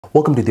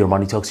Welcome to the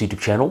ArmaniTalks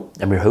YouTube channel.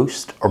 I'm your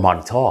host,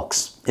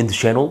 ArmaniTalks. In this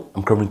channel,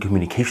 I'm covering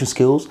communication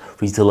skills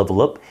for you to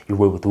level up your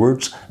way with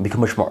words and become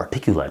much more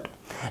articulate.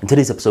 In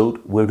today's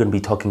episode, we're going to be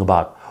talking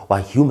about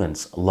why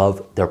humans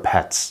love their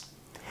pets.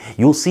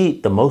 You'll see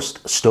the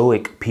most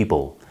stoic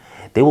people.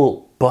 They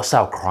will bust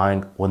out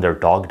crying when their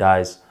dog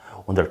dies,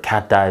 when their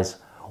cat dies,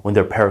 when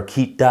their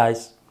parakeet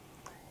dies.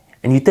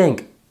 And you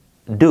think,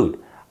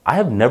 dude, I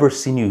have never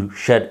seen you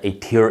shed a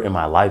tear in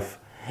my life.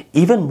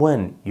 Even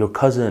when your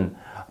cousin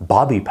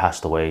Bobby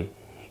passed away,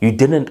 you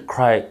didn't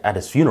cry at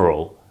his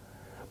funeral,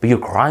 but you're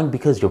crying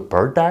because your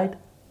bird died?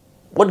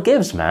 What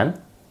gives,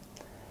 man?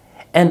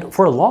 And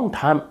for a long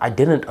time, I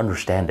didn't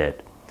understand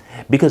it.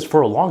 Because for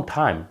a long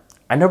time,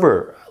 I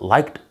never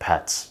liked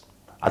pets.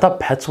 I thought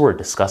pets were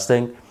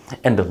disgusting,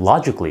 and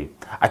logically,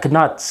 I could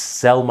not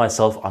sell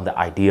myself on the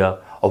idea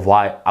of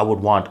why I would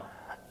want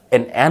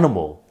an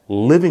animal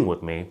living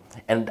with me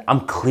and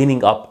I'm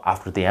cleaning up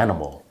after the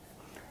animal.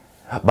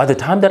 By the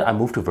time that I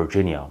moved to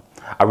Virginia,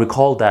 I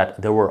recall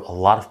that there were a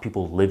lot of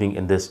people living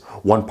in this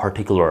one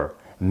particular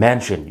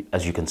mansion,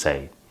 as you can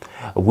say.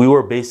 We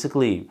were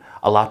basically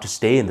allowed to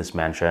stay in this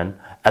mansion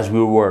as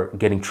we were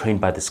getting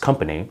trained by this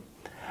company.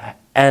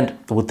 And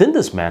within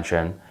this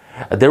mansion,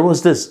 there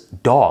was this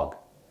dog.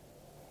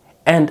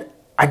 And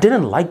I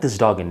didn't like this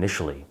dog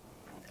initially.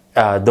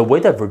 The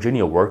way that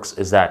Virginia works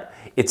is that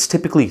it's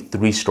typically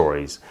 3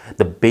 stories.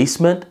 The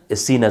basement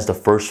is seen as the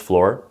first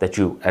floor that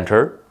you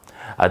enter.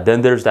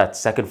 Then there's that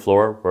second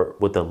floor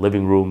with the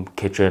living room,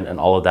 kitchen, and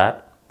all of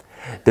that.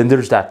 Then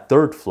there's that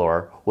third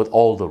floor with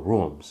all the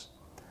rooms.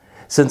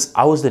 Since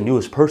I was the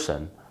newest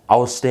person, I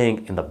was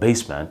staying in the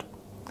basement.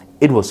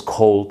 It was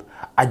cold.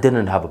 I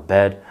didn't have a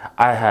bed.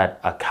 I had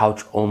a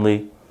couch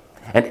only.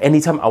 And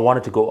anytime I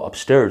wanted to go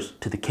upstairs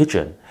to the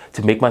kitchen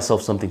to make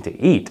myself something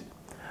to eat,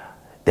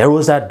 there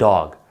was that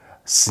dog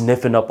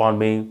sniffing up on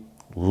me,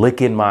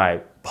 licking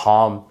my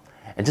palm,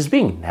 and just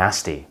being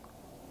nasty.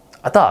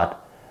 I thought,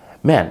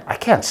 man, I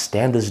can't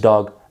stand this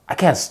dog. I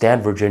can't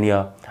stand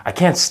Virginia. I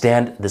can't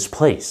stand this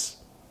place.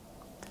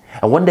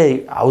 And one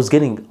day I was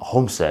getting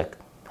homesick.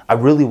 I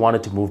really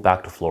wanted to move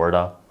back to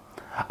Florida.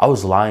 I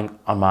was lying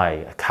on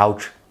my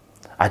couch.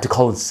 I had to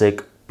call in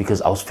sick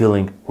because I was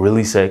feeling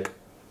really sick.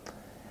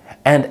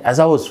 And as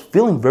I was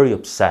feeling very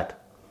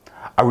upset,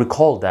 I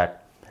recalled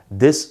that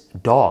this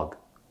dog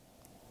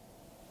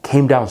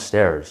came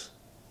downstairs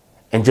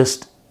and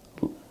just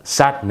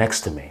sat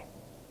next to me.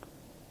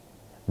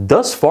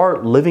 Thus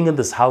far, living in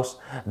this house,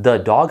 the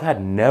dog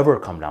had never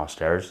come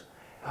downstairs.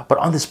 But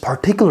on this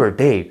particular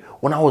day,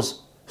 when I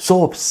was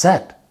so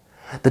upset,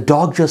 the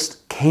dog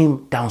just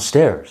came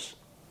downstairs.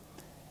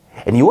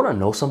 And you want to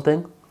know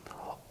something?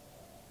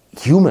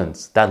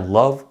 Humans that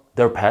love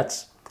their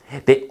pets,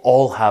 they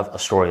all have a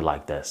story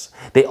like this.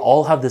 They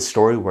all have this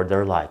story where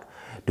they're like,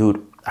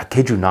 dude, I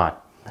kid you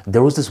not.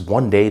 There was this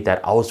one day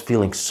that I was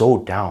feeling so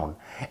down,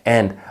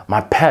 and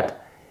my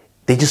pet,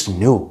 they just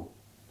knew.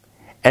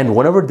 And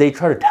whenever they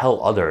try to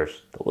tell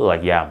others, they're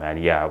like, yeah,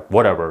 man, yeah,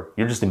 whatever.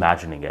 You're just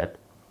imagining it.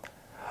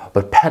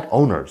 But pet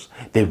owners,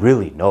 they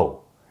really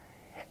know.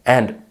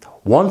 And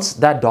once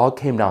that dog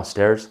came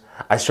downstairs,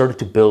 I started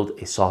to build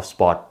a soft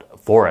spot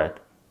for it.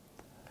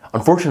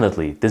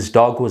 Unfortunately, this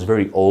dog was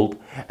very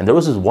old, and there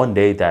was this one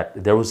day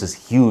that there was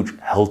this huge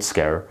health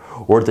scare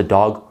where the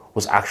dog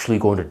was actually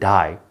going to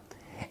die.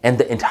 And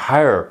the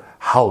entire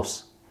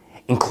house,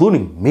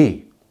 including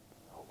me,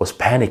 was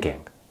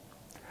panicking.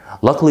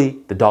 Luckily,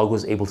 the dog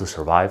was able to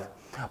survive,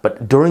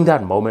 but during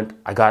that moment,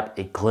 I got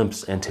a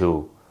glimpse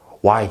into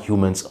why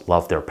humans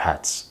love their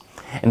pets.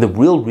 And the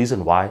real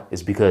reason why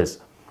is because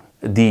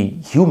the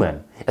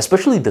human,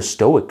 especially the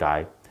stoic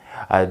guy,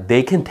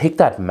 they can take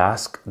that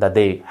mask that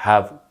they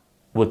have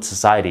with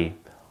society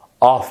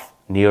off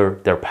near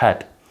their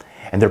pet,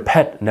 and their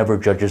pet never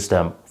judges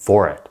them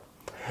for it.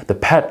 The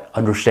pet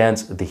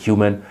understands the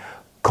human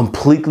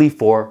completely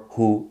for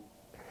who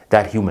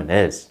that human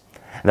is.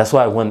 And that's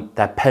why when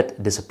that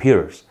pet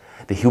disappears,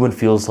 the human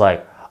feels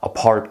like a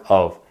part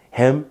of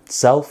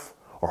himself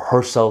or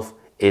herself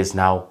is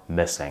now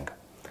missing.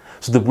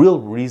 So the real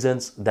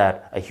reasons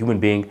that a human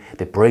being,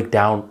 they break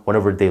down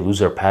whenever they lose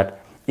their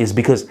pet is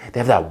because they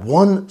have that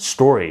one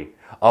story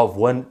of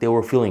when they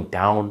were feeling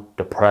down,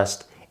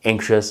 depressed,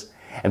 anxious,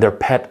 and their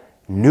pet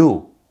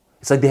knew.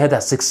 It's like they had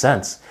that sixth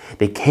sense.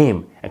 They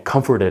came and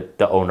comforted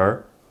the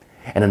owner.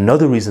 And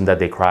another reason that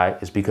they cry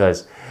is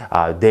because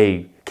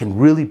they can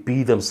really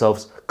be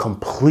themselves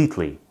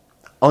completely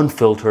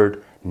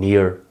unfiltered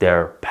near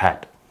their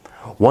pet.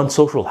 One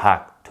social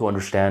hack to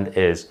understand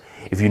is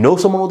if you know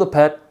someone with a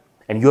pet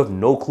and you have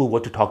no clue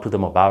what to talk to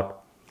them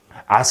about,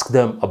 ask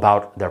them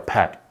about their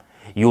pet.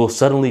 You will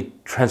suddenly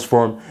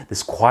transform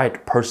this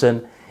quiet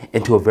person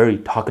into a very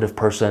talkative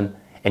person,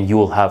 and you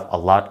will have a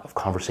lot of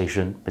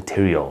conversation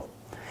material.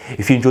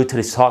 If you enjoyed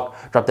today's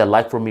talk, drop that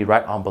like for me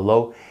right on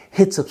below,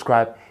 hit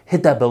subscribe,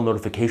 hit that bell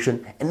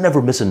notification, and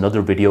never miss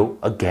another video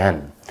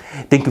again.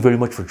 Thank you very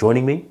much for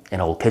joining me,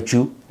 and I will catch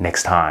you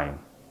next time.